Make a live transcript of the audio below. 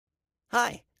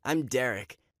Hi, I'm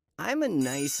Derek. I'm a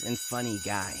nice and funny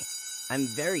guy. I'm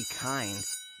very kind,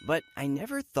 but I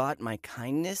never thought my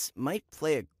kindness might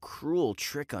play a cruel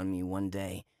trick on me one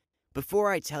day.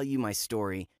 Before I tell you my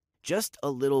story, just a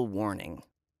little warning.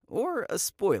 Or a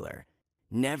spoiler.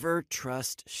 Never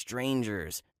trust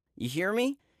strangers. You hear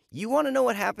me? You want to know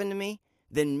what happened to me?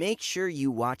 Then make sure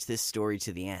you watch this story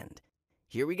to the end.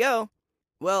 Here we go.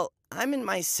 Well, I'm in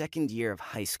my second year of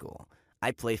high school.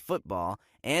 I play football,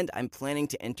 and I'm planning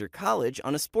to enter college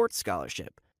on a sports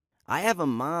scholarship. I have a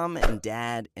mom and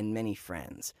dad and many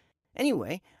friends.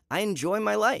 Anyway, I enjoy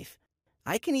my life.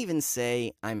 I can even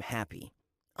say I'm happy.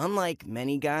 Unlike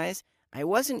many guys, I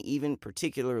wasn't even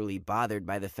particularly bothered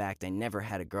by the fact I never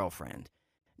had a girlfriend.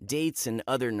 Dates and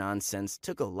other nonsense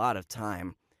took a lot of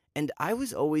time, and I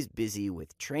was always busy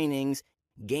with trainings,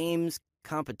 games,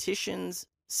 competitions,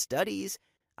 studies.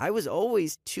 I was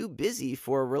always too busy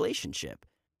for a relationship.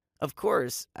 Of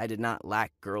course, I did not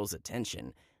lack girls'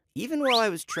 attention. Even while I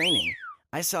was training,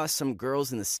 I saw some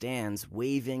girls in the stands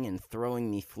waving and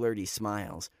throwing me flirty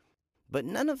smiles. But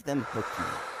none of them hooked me.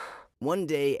 One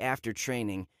day after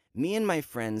training, me and my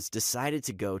friends decided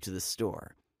to go to the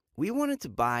store. We wanted to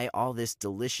buy all this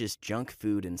delicious junk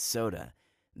food and soda.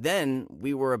 Then,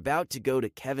 we were about to go to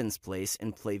Kevin's place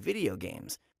and play video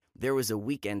games. There was a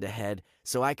weekend ahead,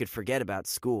 so I could forget about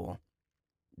school.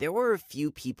 There were a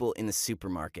few people in the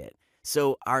supermarket,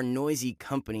 so our noisy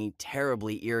company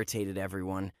terribly irritated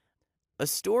everyone. A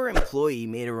store employee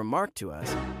made a remark to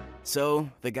us, so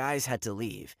the guys had to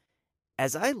leave.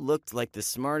 As I looked like the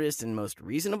smartest and most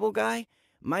reasonable guy,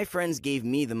 my friends gave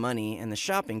me the money and the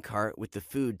shopping cart with the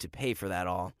food to pay for that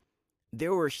all.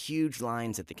 There were huge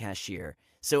lines at the cashier,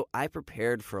 so I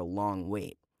prepared for a long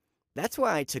wait. That's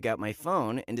why I took out my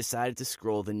phone and decided to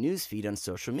scroll the newsfeed on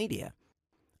social media.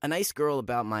 A nice girl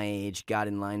about my age got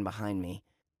in line behind me.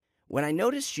 When I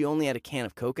noticed she only had a can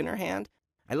of Coke in her hand,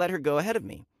 I let her go ahead of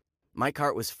me. My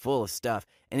cart was full of stuff,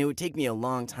 and it would take me a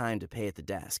long time to pay at the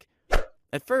desk.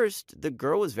 At first, the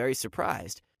girl was very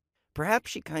surprised.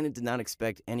 Perhaps she kind of did not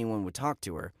expect anyone would talk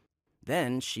to her.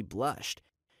 Then she blushed.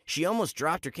 She almost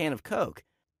dropped her can of Coke.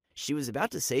 She was about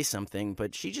to say something,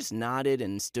 but she just nodded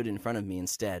and stood in front of me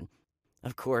instead.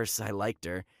 Of course, I liked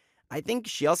her. I think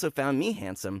she also found me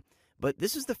handsome, but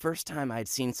this was the first time I had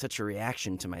seen such a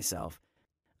reaction to myself.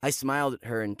 I smiled at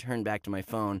her and turned back to my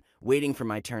phone, waiting for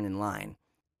my turn in line.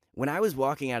 When I was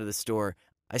walking out of the store,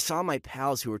 I saw my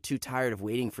pals who were too tired of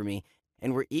waiting for me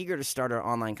and were eager to start our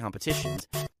online competitions.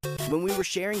 When we were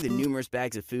sharing the numerous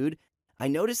bags of food, I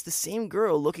noticed the same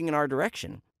girl looking in our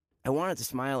direction. I wanted to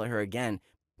smile at her again,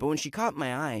 but when she caught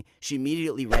my eye, she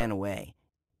immediately ran away.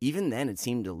 Even then, it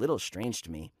seemed a little strange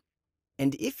to me.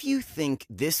 And if you think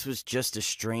this was just a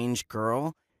strange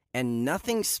girl and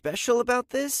nothing special about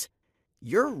this,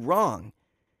 you're wrong.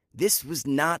 This was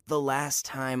not the last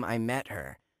time I met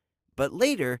her. But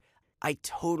later, I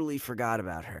totally forgot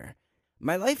about her.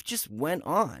 My life just went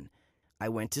on. I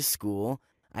went to school,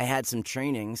 I had some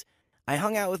trainings, I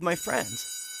hung out with my friends.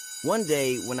 One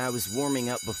day, when I was warming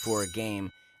up before a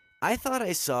game, I thought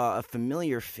I saw a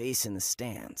familiar face in the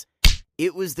stands.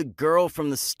 It was the girl from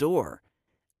the store.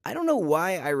 I don't know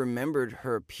why I remembered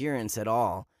her appearance at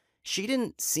all. She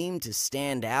didn't seem to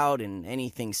stand out in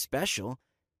anything special.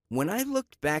 When I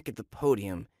looked back at the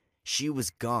podium, she was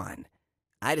gone.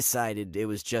 I decided it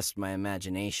was just my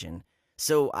imagination,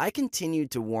 so I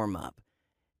continued to warm up.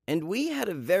 And we had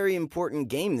a very important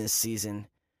game this season.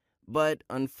 But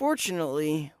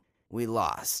unfortunately, we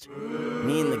lost.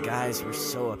 Me and the guys were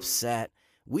so upset.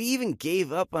 We even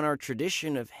gave up on our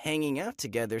tradition of hanging out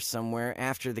together somewhere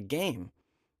after the game.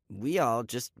 We all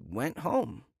just went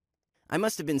home. I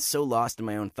must have been so lost in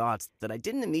my own thoughts that I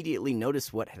didn't immediately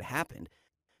notice what had happened.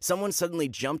 Someone suddenly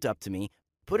jumped up to me,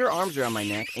 put her arms around my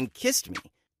neck, and kissed me.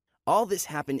 All this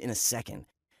happened in a second.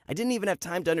 I didn't even have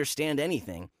time to understand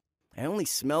anything. I only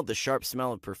smelled the sharp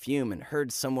smell of perfume and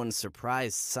heard someone's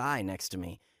surprised sigh next to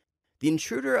me. The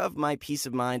intruder of my peace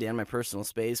of mind and my personal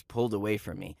space pulled away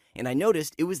from me, and I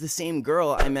noticed it was the same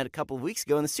girl I met a couple of weeks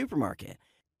ago in the supermarket.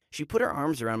 She put her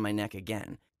arms around my neck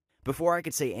again. Before I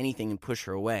could say anything and push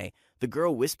her away, the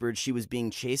girl whispered she was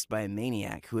being chased by a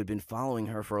maniac who had been following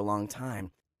her for a long time.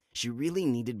 She really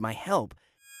needed my help.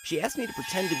 She asked me to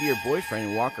pretend to be her boyfriend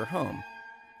and walk her home.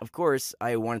 Of course,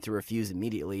 I wanted to refuse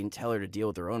immediately and tell her to deal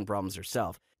with her own problems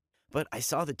herself, but I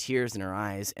saw the tears in her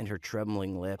eyes and her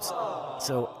trembling lips,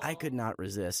 so I could not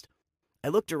resist. I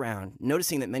looked around,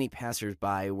 noticing that many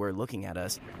passers-by were looking at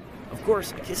us. Of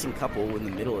course, a kissing couple in the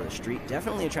middle of the street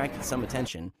definitely attracted some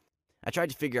attention. I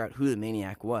tried to figure out who the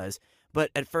maniac was,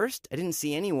 but at first I didn't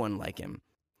see anyone like him.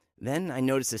 Then I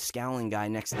noticed a scowling guy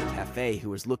next to the cafe who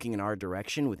was looking in our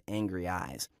direction with angry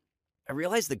eyes. I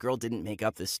realized the girl didn't make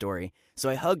up this story,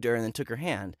 so I hugged her and then took her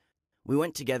hand. We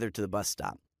went together to the bus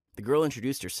stop. The girl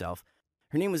introduced herself.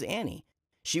 Her name was Annie.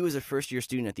 She was a first-year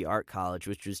student at the art college,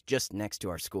 which was just next to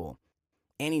our school.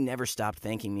 Annie never stopped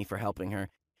thanking me for helping her.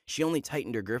 She only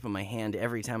tightened her grip on my hand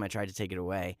every time I tried to take it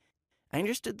away. I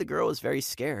understood the girl was very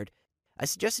scared. I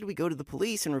suggested we go to the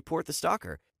police and report the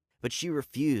stalker, but she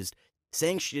refused,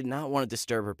 saying she did not want to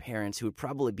disturb her parents, who would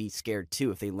probably be scared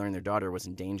too if they learned their daughter was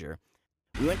in danger.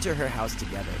 We went to her house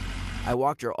together. I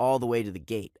walked her all the way to the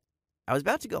gate. I was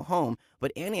about to go home,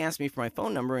 but Annie asked me for my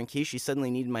phone number in case she suddenly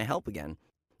needed my help again.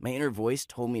 My inner voice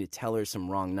told me to tell her some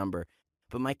wrong number,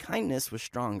 but my kindness was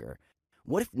stronger.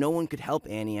 What if no one could help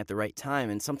Annie at the right time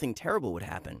and something terrible would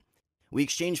happen? We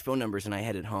exchanged phone numbers and I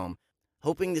headed home,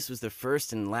 hoping this was the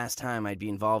first and last time I'd be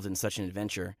involved in such an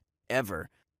adventure, ever.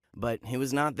 But it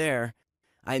was not there.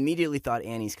 I immediately thought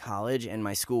Annie's college and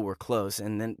my school were close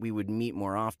and then we would meet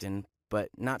more often, but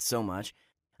not so much.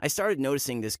 I started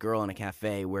noticing this girl in a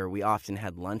cafe where we often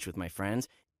had lunch with my friends,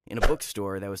 in a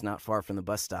bookstore that was not far from the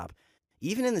bus stop,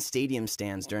 even in the stadium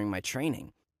stands during my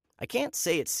training. I can't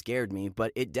say it scared me,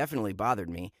 but it definitely bothered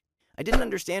me. I didn't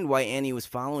understand why Annie was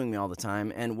following me all the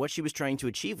time and what she was trying to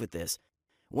achieve with this.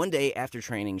 One day after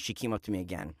training, she came up to me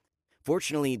again.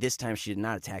 Fortunately, this time she did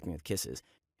not attack me with kisses.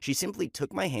 She simply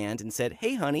took my hand and said,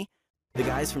 "Hey, honey." The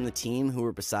guys from the team who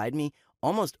were beside me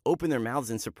almost opened their mouths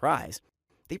in surprise.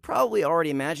 They probably already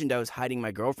imagined I was hiding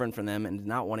my girlfriend from them and did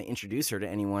not want to introduce her to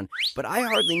anyone, but I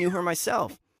hardly knew her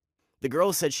myself. The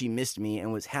girl said she missed me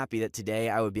and was happy that today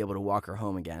I would be able to walk her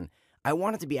home again. I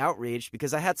wanted to be outraged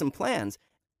because I had some plans.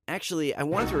 Actually, I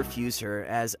wanted to refuse her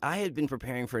as I had been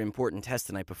preparing for an important test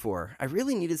the night before. I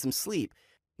really needed some sleep,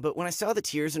 but when I saw the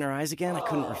tears in her eyes again, I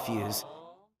couldn't refuse.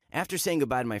 After saying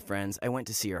goodbye to my friends, I went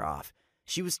to see her off.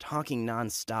 She was talking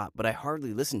nonstop, but I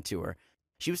hardly listened to her.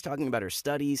 She was talking about her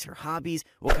studies, her hobbies,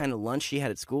 what kind of lunch she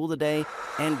had at school today,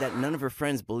 and that none of her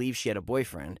friends believed she had a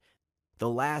boyfriend. The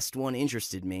last one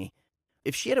interested me.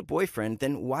 If she had a boyfriend,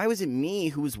 then why was it me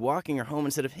who was walking her home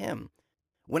instead of him?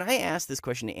 When I asked this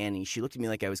question to Annie, she looked at me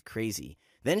like I was crazy.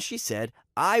 Then she said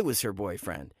I was her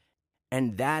boyfriend.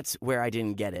 And that's where I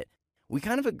didn't get it. We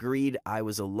kind of agreed I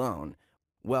was alone.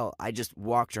 Well, I just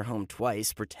walked her home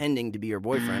twice, pretending to be her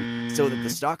boyfriend, so that the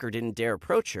stalker didn't dare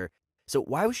approach her. So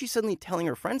why was she suddenly telling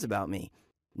her friends about me?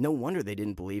 No wonder they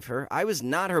didn't believe her. I was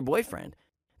not her boyfriend.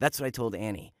 That's what I told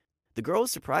Annie. The girl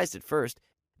was surprised at first,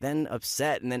 then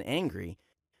upset, and then angry.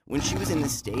 When she was in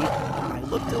this state, I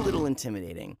looked a little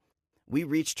intimidating. We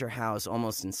reached her house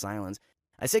almost in silence.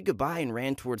 I said goodbye and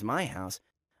ran towards my house.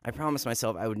 I promised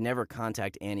myself I would never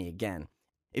contact Annie again.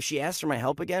 If she asked for my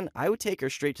help again, I would take her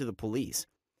straight to the police.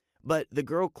 But the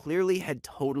girl clearly had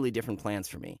totally different plans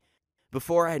for me.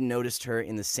 Before, I had noticed her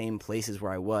in the same places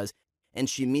where I was, and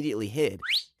she immediately hid.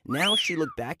 Now she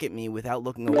looked back at me without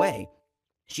looking away.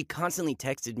 She constantly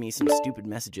texted me some stupid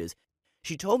messages.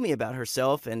 She told me about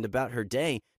herself and about her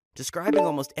day, describing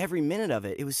almost every minute of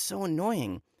it. It was so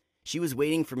annoying. She was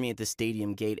waiting for me at the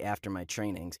stadium gate after my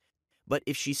trainings. But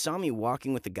if she saw me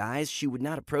walking with the guys, she would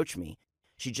not approach me.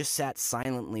 She just sat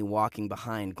silently walking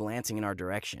behind, glancing in our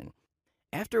direction.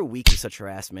 After a week of such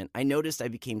harassment, I noticed I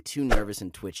became too nervous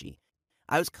and twitchy.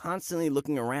 I was constantly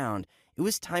looking around. It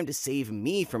was time to save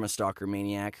me from a stalker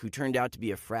maniac who turned out to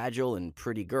be a fragile and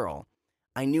pretty girl.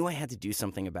 I knew I had to do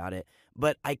something about it,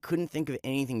 but I couldn't think of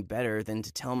anything better than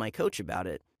to tell my coach about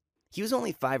it. He was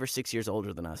only 5 or 6 years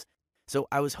older than us, so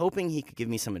I was hoping he could give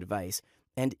me some advice,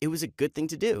 and it was a good thing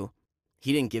to do.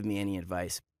 He didn't give me any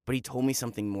advice, but he told me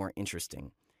something more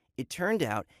interesting. It turned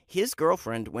out his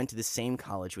girlfriend went to the same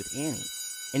college with Annie,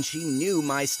 and she knew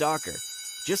my stalker,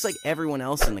 just like everyone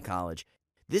else in the college.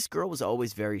 This girl was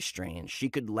always very strange. She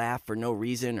could laugh for no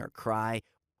reason or cry,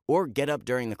 or get up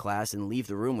during the class and leave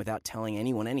the room without telling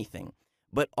anyone anything.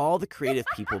 But all the creative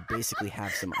people basically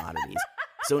have some oddities,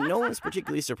 so no one was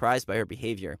particularly surprised by her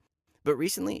behavior. But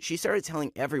recently, she started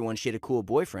telling everyone she had a cool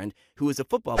boyfriend who was a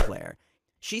football player.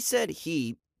 She said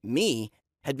he, me,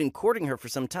 had been courting her for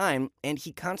some time, and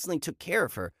he constantly took care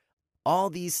of her. All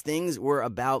these things were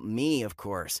about me, of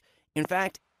course. In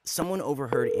fact, someone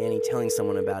overheard Annie telling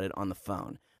someone about it on the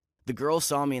phone. The girl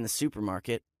saw me in the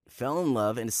supermarket, fell in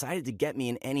love, and decided to get me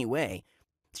in any way.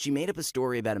 She made up a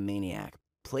story about a maniac,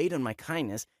 played on my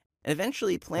kindness, and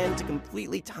eventually planned to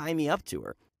completely tie me up to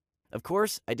her. Of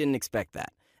course, I didn't expect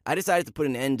that. I decided to put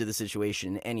an end to the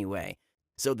situation anyway.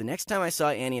 So the next time I saw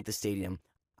Annie at the stadium,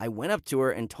 I went up to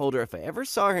her and told her if I ever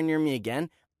saw her near me again,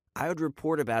 I would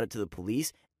report about it to the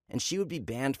police, and she would be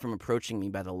banned from approaching me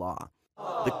by the law.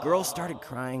 The girl started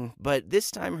crying, but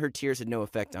this time her tears had no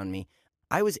effect on me.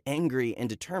 I was angry and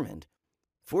determined.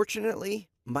 Fortunately,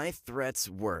 my threats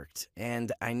worked, and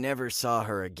I never saw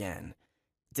her again.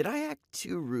 Did I act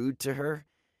too rude to her?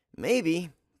 Maybe,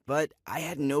 but I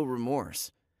had no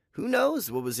remorse. Who knows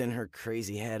what was in her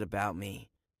crazy head about me?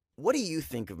 What do you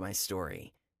think of my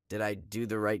story? Did I do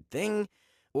the right thing?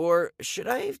 Or should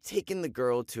I have taken the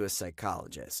girl to a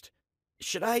psychologist?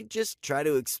 Should I just try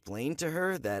to explain to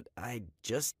her that I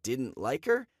just didn't like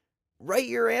her? Write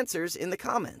your answers in the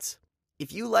comments.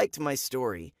 If you liked my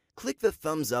story, click the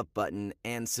thumbs up button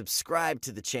and subscribe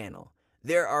to the channel.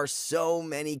 There are so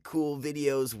many cool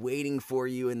videos waiting for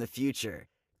you in the future.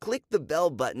 Click the bell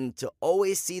button to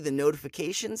always see the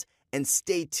notifications and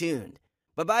stay tuned.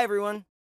 Bye-bye, everyone.